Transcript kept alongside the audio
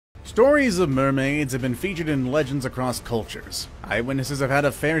Stories of mermaids have been featured in legends across cultures. Eyewitnesses have had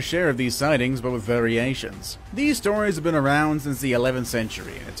a fair share of these sightings, but with variations. These stories have been around since the 11th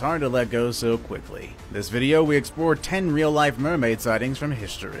century, and it's hard to let go so quickly. In this video, we explore 10 real-life mermaid sightings from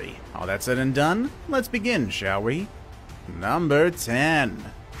history. All that said and done, let's begin, shall we? Number 10.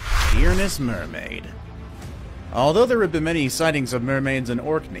 Dearness Mermaid. Although there have been many sightings of mermaids in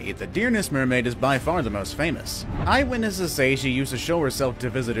Orkney, the Dearness Mermaid is by far the most famous. Eyewitnesses say she used to show herself to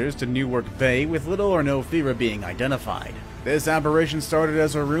visitors to Newark Bay with little or no fear of being identified. This apparition started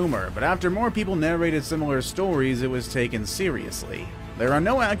as a rumor, but after more people narrated similar stories, it was taken seriously. There are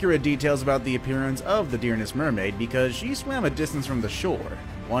no accurate details about the appearance of the Dearness Mermaid because she swam a distance from the shore.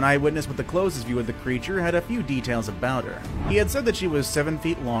 One eyewitness with the closest view of the creature had a few details about her. He had said that she was 7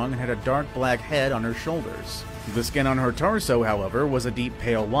 feet long and had a dark black head on her shoulders. The skin on her torso, however, was a deep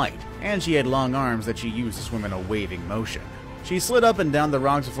pale white, and she had long arms that she used to swim in a waving motion. She slid up and down the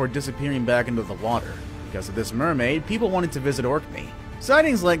rocks before disappearing back into the water. Because of this mermaid, people wanted to visit Orkney.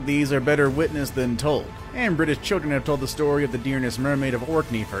 Sightings like these are better witnessed than told, and British children have told the story of the Dearness Mermaid of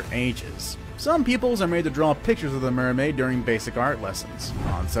Orkney for ages. Some pupils are made to draw pictures of the mermaid during basic art lessons.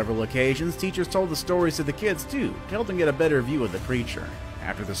 On several occasions, teachers told the stories to the kids too, to help them get a better view of the creature.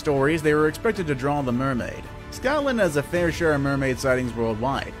 After the stories, they were expected to draw the mermaid. Scotland has a fair share of mermaid sightings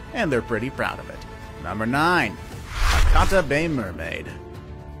worldwide, and they're pretty proud of it. Number 9. Hakata Bay Mermaid.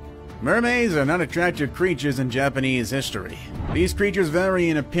 Mermaids are not attractive creatures in Japanese history. These creatures vary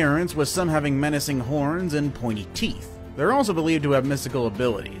in appearance, with some having menacing horns and pointy teeth. They're also believed to have mystical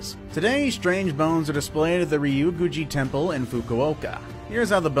abilities. Today, strange bones are displayed at the Ryuguji Temple in Fukuoka. Here's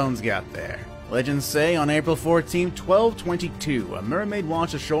how the bones got there. Legends say on April 14, 1222, a mermaid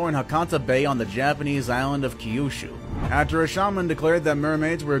washed ashore in Hakata Bay on the Japanese island of Kyushu. After a shaman declared that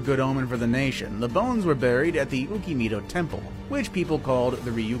mermaids were a good omen for the nation, the bones were buried at the Ukimido Temple, which people called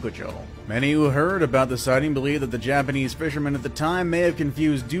the Ryugujo. Many who heard about the sighting believe that the Japanese fishermen at the time may have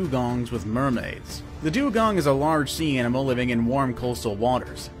confused dugongs with mermaids. The dugong is a large sea animal living in warm coastal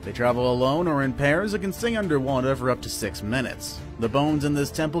waters. They travel alone or in pairs and can stay underwater for up to 6 minutes. The bones in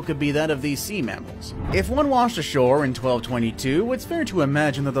this temple could be that of these sea mammals. If one washed ashore in 1222, it's fair to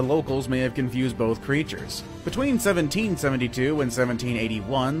imagine that the locals may have confused both creatures. Between 1772 and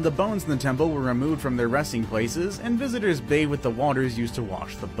 1781, the bones in the temple were removed from their resting places, and visitors bathed with the waters used to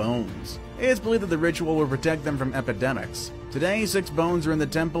wash the bones. It's believed that the ritual will protect them from epidemics. Today, 6 bones are in the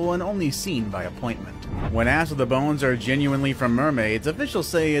temple and only seen by appointment. When asked if the bones are genuinely from mermaids, officials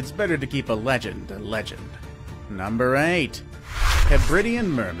say it's better to keep a legend a legend. Number 8. Hebridean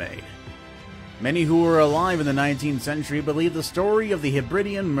Mermaid. Many who were alive in the 19th century believe the story of the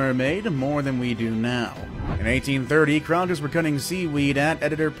Hebridean Mermaid more than we do now. In 1830, crowners were cutting seaweed at,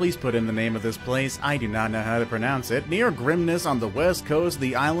 editor please put in the name of this place, I do not know how to pronounce it, near Grimness on the west coast of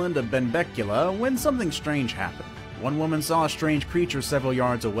the island of Benbecula when something strange happened. One woman saw a strange creature several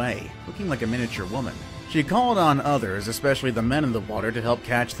yards away, looking like a miniature woman. She called on others, especially the men in the water, to help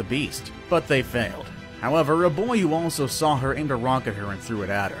catch the beast, but they failed. However, a boy who also saw her aimed a rock at her and threw it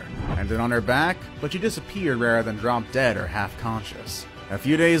at her. Landed on her back, but she disappeared rather than drop dead or half-conscious. A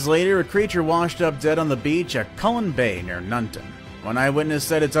few days later, a creature washed up dead on the beach at Cullen Bay near Nunton. One eyewitness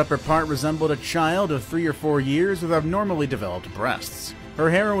said its upper part resembled a child of 3 or 4 years with abnormally developed breasts. Her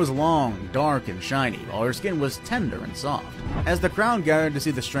hair was long, dark, and shiny, while her skin was tender and soft. As the crowd gathered to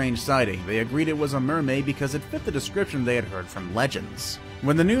see the strange sighting, they agreed it was a mermaid because it fit the description they had heard from legends.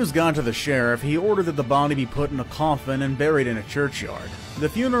 When the news got to the sheriff, he ordered that the body be put in a coffin and buried in a churchyard. The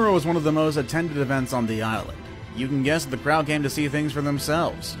funeral was one of the most attended events on the island. You can guess that the crowd came to see things for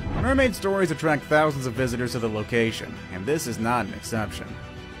themselves. Mermaid stories attract thousands of visitors to the location, and this is not an exception.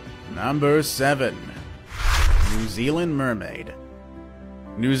 Number 7. New Zealand Mermaid.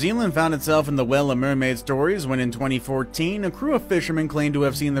 New Zealand found itself in the well of mermaid stories when in 2014, a crew of fishermen claimed to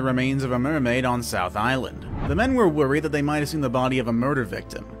have seen the remains of a mermaid on South Island. The men were worried that they might have seen the body of a murder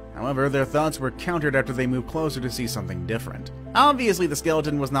victim. However, their thoughts were countered after they moved closer to see something different. Obviously, the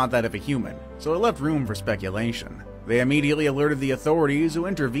skeleton was not that of a human, so it left room for speculation. They immediately alerted the authorities, who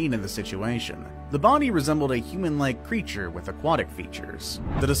intervened in the situation. The body resembled a human-like creature with aquatic features.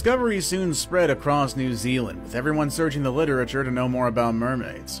 The discovery soon spread across New Zealand, with everyone searching the literature to know more about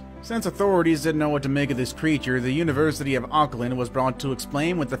mermaids. Since authorities didn't know what to make of this creature, the University of Auckland was brought to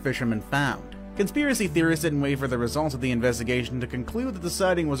explain what the fishermen found. Conspiracy theorists didn't wait for the results of the investigation to conclude that the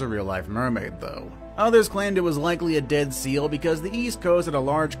sighting was a real-life mermaid, though. Others claimed it was likely a dead seal because the East Coast had a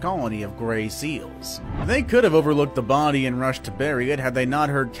large colony of gray seals. They could have overlooked the body and rushed to bury it had they not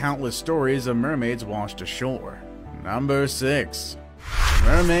heard countless stories of mermaids washed ashore. Number 6.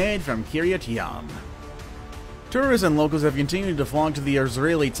 Mermaid from Kiryat Yam. Tourists and locals have continued to flock to the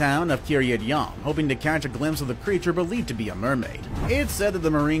Israeli town of Kiryat Yam, hoping to catch a glimpse of the creature believed to be a mermaid. It's said that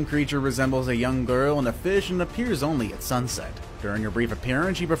the marine creature resembles a young girl and a fish and appears only at sunset. During her brief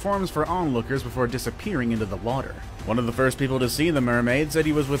appearance, she performs for onlookers before disappearing into the water. One of the first people to see the mermaid said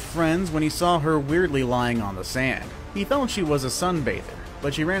he was with friends when he saw her weirdly lying on the sand. He felt she was a sunbather,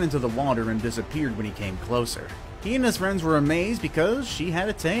 but she ran into the water and disappeared when he came closer. He and his friends were amazed because she had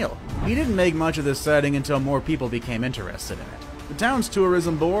a tail. He didn't make much of this sighting until more people became interested in it. The town's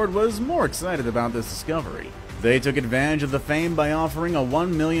tourism board was more excited about this discovery. They took advantage of the fame by offering a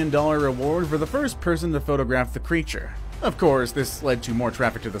 $1 million reward for the first person to photograph the creature. Of course, this led to more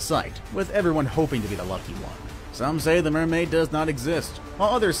traffic to the site, with everyone hoping to be the lucky one. Some say the mermaid does not exist, while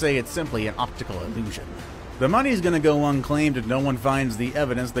others say it's simply an optical illusion. The money's gonna go unclaimed if no one finds the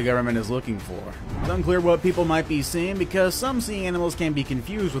evidence the government is looking for. It's unclear what people might be seeing because some sea animals can be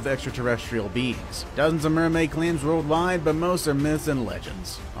confused with extraterrestrial beings. Dozens of mermaid claims worldwide, but most are myths and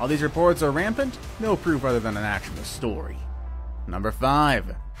legends. All these reports are rampant, no proof other than an actual story. Number 5.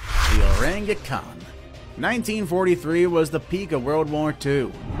 The Orangutan. 1943 was the peak of World War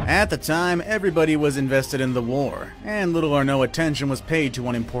II. At the time, everybody was invested in the war, and little or no attention was paid to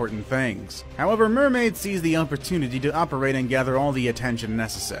unimportant things. However, Mermaids seized the opportunity to operate and gather all the attention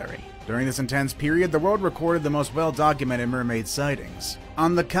necessary. During this intense period, the world recorded the most well-documented mermaid sightings.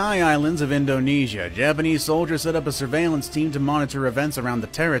 On the Kai Islands of Indonesia, Japanese soldiers set up a surveillance team to monitor events around the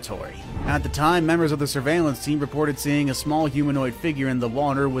territory. At the time, members of the surveillance team reported seeing a small humanoid figure in the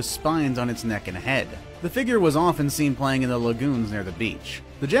water with spines on its neck and head. The figure was often seen playing in the lagoons near the beach.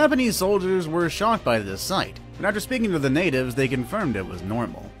 The Japanese soldiers were shocked by this sight, but after speaking to the natives, they confirmed it was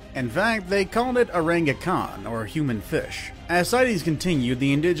normal. In fact, they called it orangutan, or human fish. As sightings continued,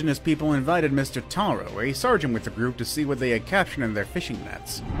 the indigenous people invited Mr. Taro, a sergeant with the group, to see what they had captured in their fishing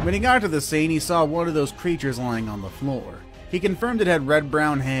nets. When he got to the scene, he saw one of those creatures lying on the floor. He confirmed it had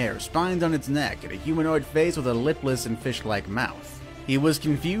red-brown hair, spines on its neck, and a humanoid face with a lipless and fish-like mouth. He was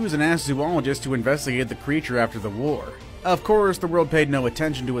confused and asked zoologists to investigate the creature after the war. Of course, the world paid no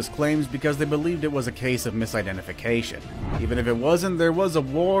attention to his claims because they believed it was a case of misidentification. Even if it wasn't, there was a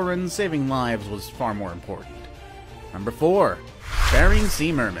war and saving lives was far more important. Number 4. Bering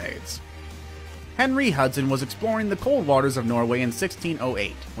Sea Mermaids. Henry Hudson was exploring the cold waters of Norway in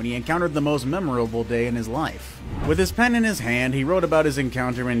 1608 when he encountered the most memorable day in his life. With his pen in his hand, he wrote about his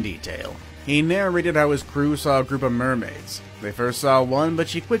encounter in detail. He narrated how his crew saw a group of mermaids. They first saw one, but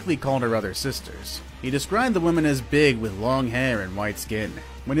she quickly called her other sisters. He described the women as big with long hair and white skin.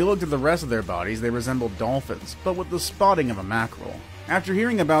 When he looked at the rest of their bodies, they resembled dolphins, but with the spotting of a mackerel. After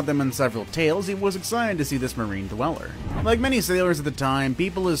hearing about them in several tales, he was excited to see this marine dweller. Like many sailors at the time,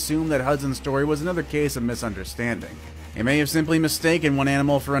 people assumed that Hudson's story was another case of misunderstanding. He may have simply mistaken one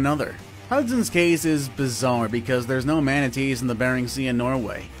animal for another. Hudson's case is bizarre because there's no manatees in the Bering Sea in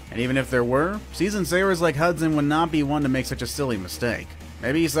Norway, and even if there were, seasoned sailors like Hudson would not be one to make such a silly mistake.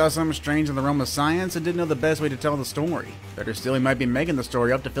 Maybe he saw something strange in the realm of science and didn't know the best way to tell the story. Better still, he might be making the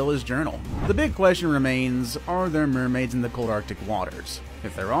story up to fill his journal. The big question remains, are there mermaids in the cold Arctic waters?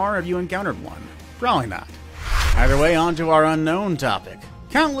 If there are, have you encountered one? Probably not. Either way, on to our unknown topic.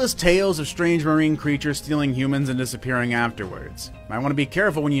 Countless tales of strange marine creatures stealing humans and disappearing afterwards. Might want to be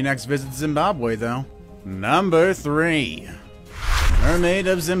careful when you next visit Zimbabwe, though. Number 3. Mermaid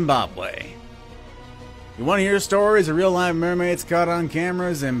of Zimbabwe. You want to hear stories of real-life mermaids caught on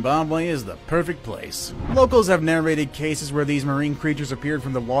camera? Zimbabwe is the perfect place. Locals have narrated cases where these marine creatures appeared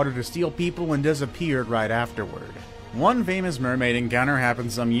from the water to steal people and disappeared right afterward. One famous mermaid encounter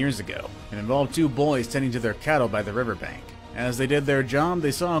happened some years ago. It involved two boys tending to their cattle by the riverbank. As they did their job,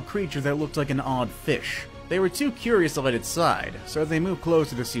 they saw a creature that looked like an odd fish. They were too curious to let it slide, so they moved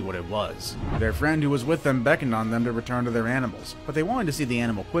closer to see what it was. Their friend who was with them beckoned on them to return to their animals, but they wanted to see the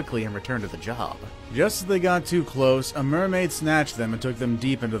animal quickly and return to the job. Just as they got too close, a mermaid snatched them and took them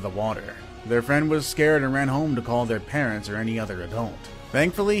deep into the water. Their friend was scared and ran home to call their parents or any other adult.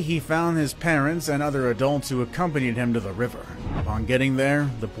 Thankfully, he found his parents and other adults who accompanied him to the river. Upon getting there,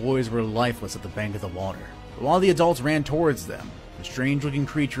 the boys were lifeless at the bank of the water. But while the adults ran towards them, the strange-looking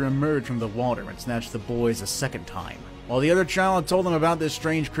creature emerged from the water and snatched the boys a second time. While the other child told them about this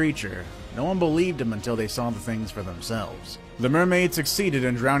strange creature, no one believed him until they saw the things for themselves. The mermaid succeeded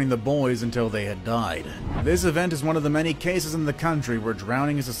in drowning the boys until they had died. This event is one of the many cases in the country where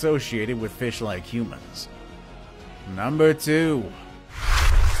drowning is associated with fish like humans. Number 2.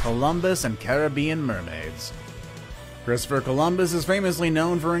 Columbus and Caribbean Mermaids. Christopher Columbus is famously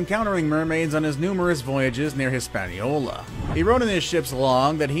known for encountering mermaids on his numerous voyages near Hispaniola. He wrote in his ship's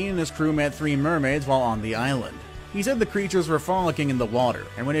log that he and his crew met 3 mermaids while on the island. He said the creatures were frolicking in the water,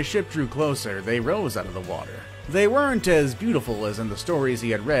 and when his ship drew closer, they rose out of the water. They weren't as beautiful as in the stories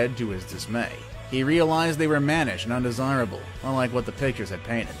he had read, to his dismay. He realized they were mannish and undesirable, unlike what the pictures had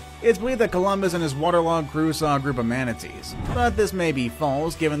painted. It's believed that Columbus and his waterlogged crew saw a group of manatees, but this may be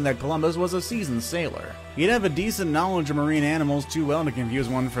false given that Columbus was a seasoned sailor. He'd have a decent knowledge of marine animals too well to confuse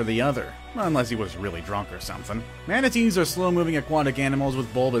one for the other, unless he was really drunk or something. Manatees are slow-moving aquatic animals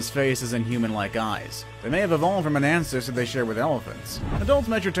with bulbous faces and human-like eyes. They may have evolved from an ancestor they share with elephants. Adults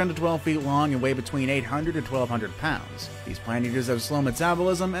measure 10 to 12 feet long and weigh between 800 to 1,200 pounds. These plant eaters have slow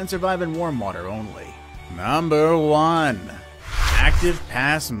metabolism and survive in warm water only. Number 1. Active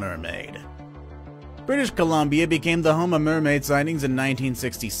Pass Mermaid. British Columbia became the home of mermaid sightings in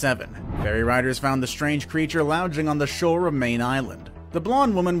 1967. Ferry riders found the strange creature lounging on the shore of Main Island. The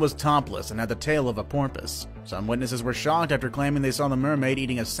blonde woman was topless and had the tail of a porpoise. Some witnesses were shocked after claiming they saw the mermaid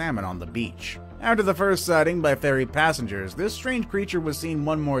eating a salmon on the beach. After the first sighting by ferry passengers, this strange creature was seen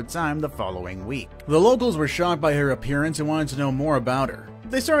one more time the following week. The locals were shocked by her appearance and wanted to know more about her.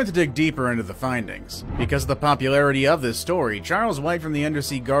 They started to dig deeper into the findings. Because of the popularity of this story, Charles White from the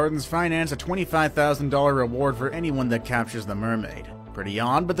Undersea Gardens financed a $25,000 reward for anyone that captures the mermaid. Pretty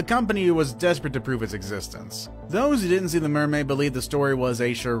odd, but the company was desperate to prove its existence. Those who didn't see the mermaid believed the story was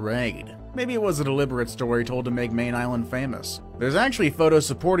a charade. Maybe it was a deliberate story told to make Main Island famous. There's actually photos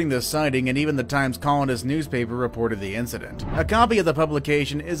supporting this sighting, and even the Times Colonist newspaper reported the incident. A copy of the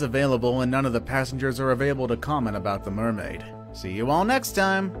publication is available, and none of the passengers are available to comment about the mermaid. See you all next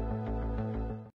time!